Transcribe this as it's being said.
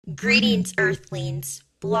Greetings, Earthlings.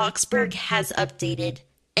 Bloxburg has updated,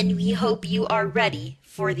 and we hope you are ready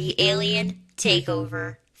for the alien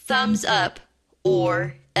takeover. Thumbs up,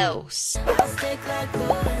 or else. I'll stick like glue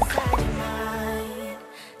inside your mind.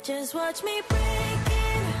 Just watch me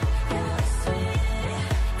breaking. You're sweet.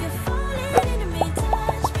 You're falling into me,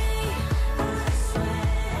 touch me. I swear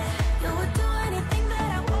you would do anything that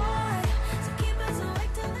I want. So keep us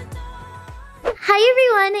awake till the dawn. Hi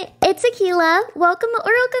everyone, it's Akeila. Welcome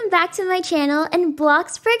back to my channel, and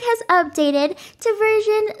Bloxburg has updated to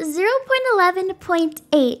version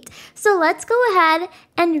 0.11.8. So let's go ahead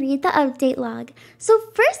and read the update log. So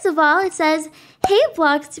first of all, it says, "Hey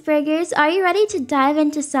Bloxburgers, are you ready to dive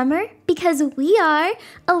into summer? Because we are.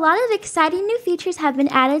 A lot of exciting new features have been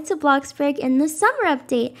added to Bloxburg in the summer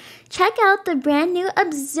update. Check out the brand new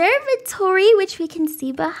observatory, which we can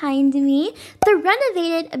see behind me, the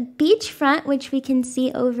renovated beachfront, which we can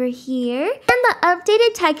see over here, and the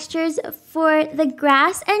updated textures for the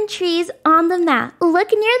grass and trees on the map.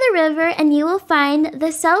 Look near the river and you will find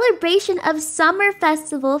the Celebration of Summer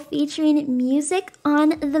Festival featuring music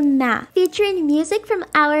on the map. Featuring music from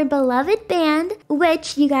our beloved band,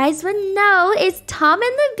 which you guys would know is Tom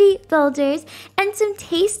and the Beat Builders, and some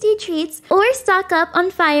tasty treats, or stock up on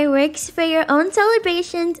fireworks for your own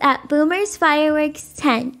celebrations at Boomer's Fireworks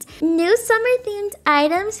Tent. New summer-themed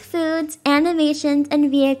items, foods, animations, and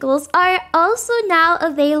vehicles are also now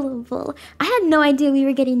available." I had no idea we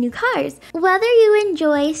were getting new cars. Whether you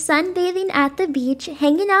enjoy sunbathing at the beach,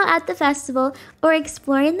 hanging out at the festival, or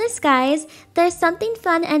exploring the skies, there's something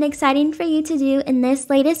fun and exciting for you to do in this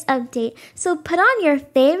latest update. So put on your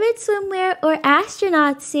favorite swimwear or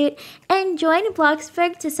astronaut suit and join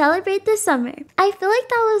Bloxburg to celebrate the summer. I feel like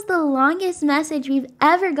that was the longest message we've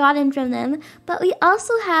ever gotten from them, but we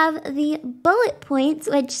also have the bullet points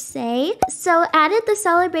which say, so added the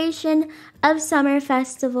Celebration of Summer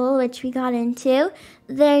Festival, which we got into.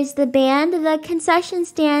 There's the band, the concession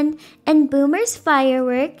stand, and Boomer's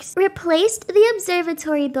Fireworks. Replaced the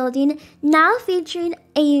observatory building, now featuring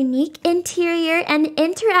a unique interior and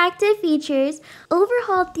interactive features.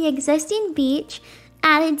 Overhauled the existing beach.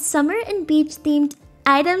 Added summer and beach themed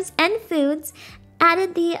items and foods.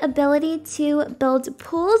 Added the ability to build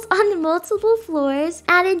pools on multiple floors.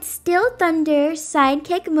 Added Steel Thunder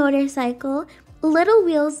Sidekick motorcycle. Little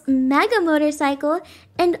Wheels Mega Motorcycle,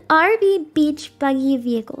 and RV Beach Buggy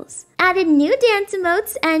vehicles. Added new dance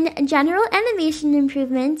emotes and general animation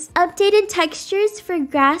improvements, updated textures for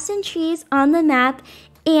grass and trees on the map,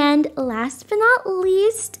 and last but not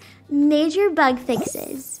least, major bug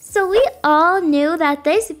fixes. So we all knew that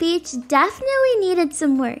this beach definitely needed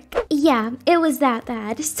some work. Yeah, it was that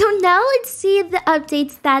bad. So now let's see the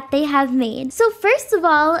updates that they have made. So first of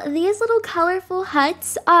all, these little colorful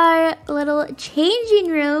huts are little changing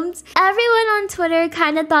rooms. Everyone on Twitter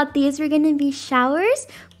kind of thought these were going to be showers,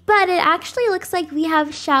 but it actually looks like we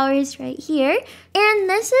have showers right here. And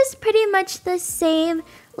this is pretty much the same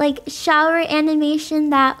shower animation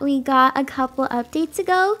that we got a couple updates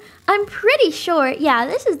ago. I'm pretty sure, yeah,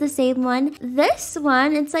 this is the same one. This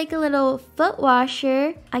one, it's like a little foot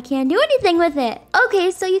washer. I can't do anything with it. Okay,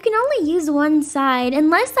 so you can only use one side,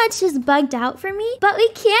 unless that's just bugged out for me. But we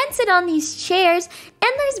can sit on these chairs,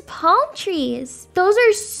 and there's palm trees. Those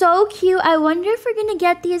are so cute. I wonder if we're gonna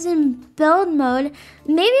get these in build mode.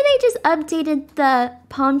 Maybe they just updated the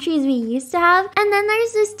palm trees we used to have. And then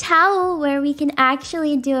there's this towel where we can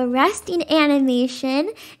actually do a resting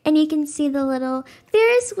animation, and you can see the little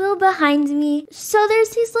Ferris wheel behind me. So there's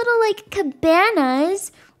these little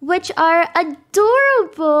cabanas, which are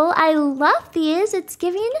adorable. I love these. It's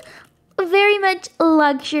giving very much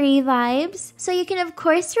luxury vibes. So you can of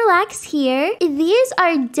course relax here. These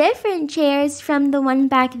are different chairs from the one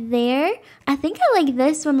back there. I think I like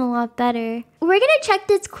this one a lot better. We're gonna check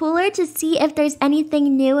this cooler to see if there's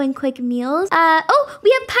anything new in quick meals. Oh,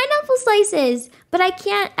 we have pineapple slices, but I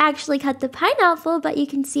can't actually cut the pineapple, but you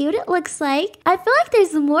can see what it looks like. I feel like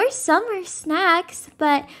there's more summer snacks,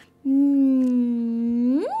 but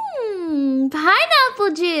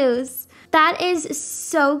pineapple juice. That is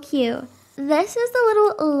so cute. This is the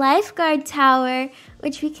little lifeguard tower,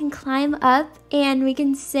 which we can climb up and we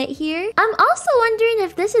can sit here. I'm also wondering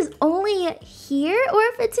if this is only here or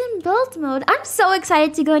if it's in build mode. I'm so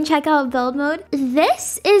excited to go and check out build mode.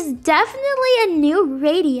 This is definitely a new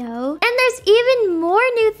radio. And there's even more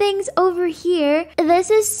new things over here. This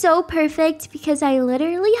is so perfect because I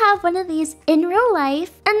literally have one of these in real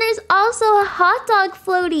life. And there's also a hot dog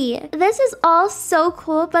floaty. This is all so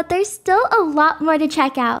cool, but there's still a lot more to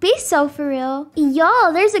check out. Be so for real.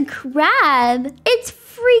 Y'all, there's a crab. It's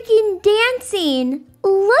freaking dancing.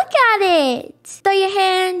 Look at it. Throw your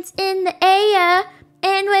hands in the air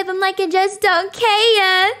and wave them like you just don't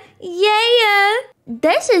care. Yeah.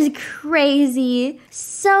 This is crazy.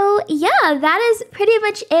 So yeah, that is pretty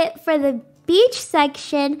much it for the beach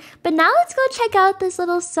section, but now let's go check out this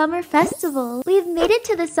little summer festival. We've made it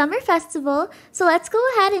to the summer festival, so let's go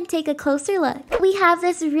ahead and take a closer look. We have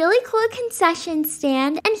this really cool concession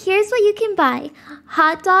stand, and here's what you can buy: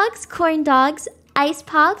 hot dogs, corn dogs, ice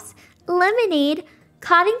pops, lemonade,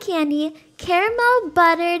 cotton candy, caramel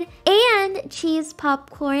buttered and cheese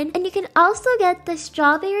popcorn, and you can also get the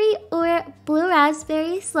strawberry or blue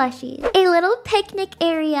raspberry slushies. A little picnic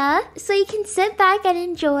area so you can sit back and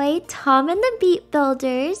enjoy Tom and the Beat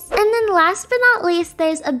Builders. And then last but not least,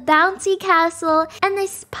 there's a bouncy castle and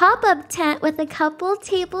this pop-up tent with a couple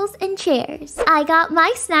tables and chairs. I got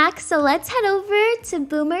my snacks, so let's head over to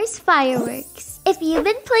Boomer's Fireworks. If you've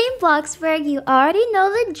been playing Bloxburg, you already know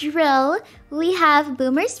the drill. We have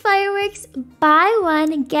Boomer's Fireworks, buy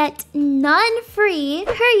one, get none free.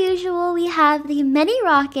 Per usual, we have the mini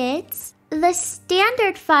rockets, the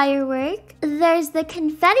standard firework, there's the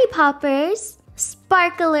confetti poppers,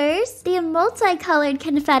 sparklers, the multicolored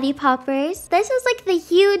confetti poppers. This is like the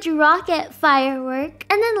huge rocket firework.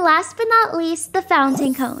 And then last but not least, the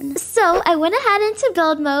fountain cone. So I went ahead into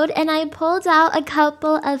build mode and I pulled out a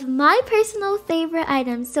couple of my personal favorite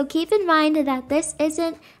items. So keep in mind that this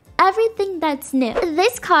isn't everything that's new.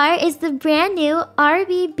 This car is the brand new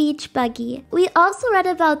RB Beach Buggy. We also read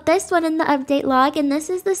about this one in the update log, and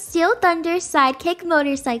this is the Steel Thunder Sidekick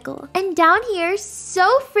motorcycle. And down here,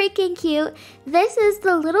 so freaking cute, this is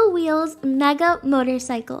the Little Wheels Mega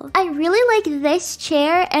motorcycle. I really like this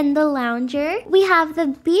chair and the lounger. We have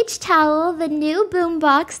the beach towel, the new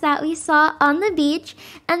boombox that we saw on the beach,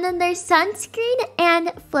 and then there's sunscreen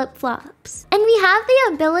and flip-flops. And we have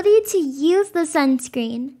the ability to use the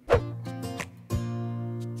sunscreen.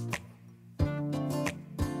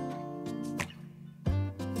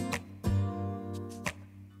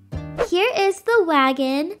 Here is the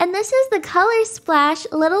wagon, and this is the Color Splash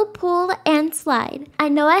little pool and slide. I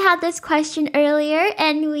know I had this question earlier,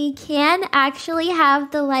 and we can actually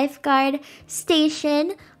have the lifeguard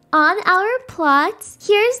station on our plots.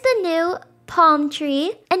 Here's the new palm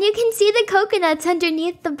tree, and you can see the coconuts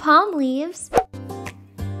underneath the palm leaves.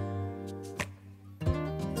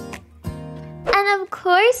 And of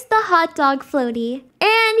course, the hot dog floaty.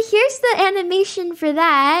 And here's the animation for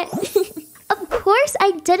that. Of course,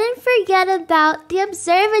 I didn't forget about the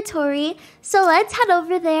observatory, so let's head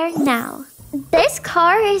over there now. This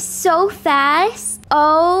car is so fast.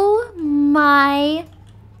 Oh my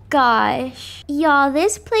gosh. Y'all,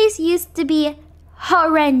 this place used to be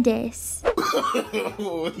horrendous.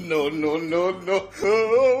 No.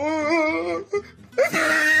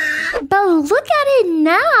 But look at it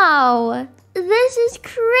now. This is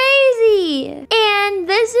crazy. And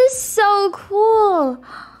this is so cool.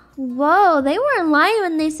 Whoa, they weren't lying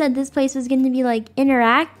when they said this place was going to be like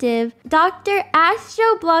interactive. Dr.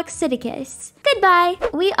 Astrobloxidicus. Goodbye.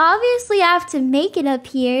 We obviously have to make it up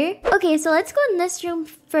here. Okay, so let's go in this room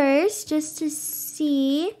first just to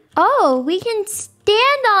see. Oh, we can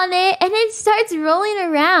stand on it and it starts rolling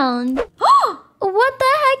around. Oh, what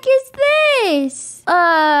the heck is this?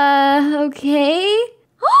 Okay.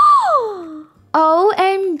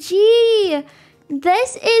 OMG.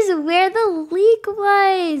 This is where the leak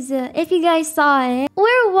was, if you guys saw it.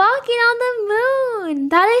 We're walking on the moon.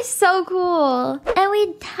 That is so cool. And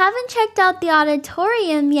we haven't checked out the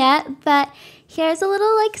auditorium yet, but here's a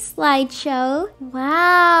little like slideshow.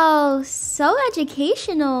 Wow, so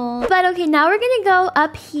educational. But okay, now we're gonna go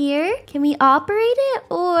up here. Can we operate it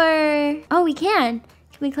or... Oh, we can.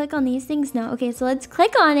 Can we click on these things? No. Okay, so let's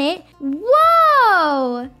click on it.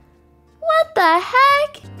 Whoa! What the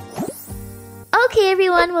heck? Okay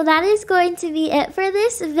everyone, well that is going to be it for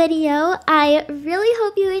this video. I really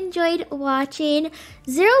hope you enjoyed watching.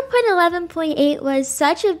 0.11.8 was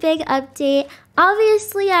such a big update.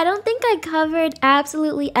 Obviously, I don't think I covered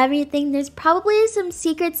absolutely everything. There's probably some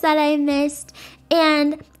secrets that I missed.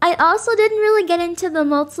 And I also didn't really get into the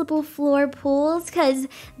multiple floor pools because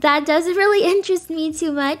that doesn't really interest me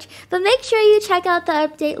too much. But make sure you check out the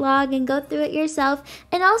update log and go through it yourself.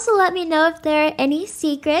 And also let me know if there are any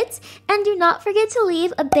secrets. And do not forget to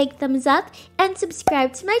leave a big thumbs up and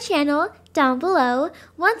subscribe to my channel down below.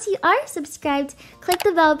 Once you are subscribed, click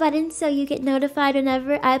the bell button so you get notified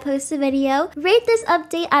whenever I post a video. Rate this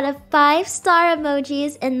update out of 5-star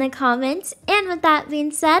emojis in the comments. And with that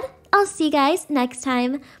being said, I'll see you guys next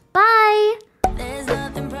time. Bye!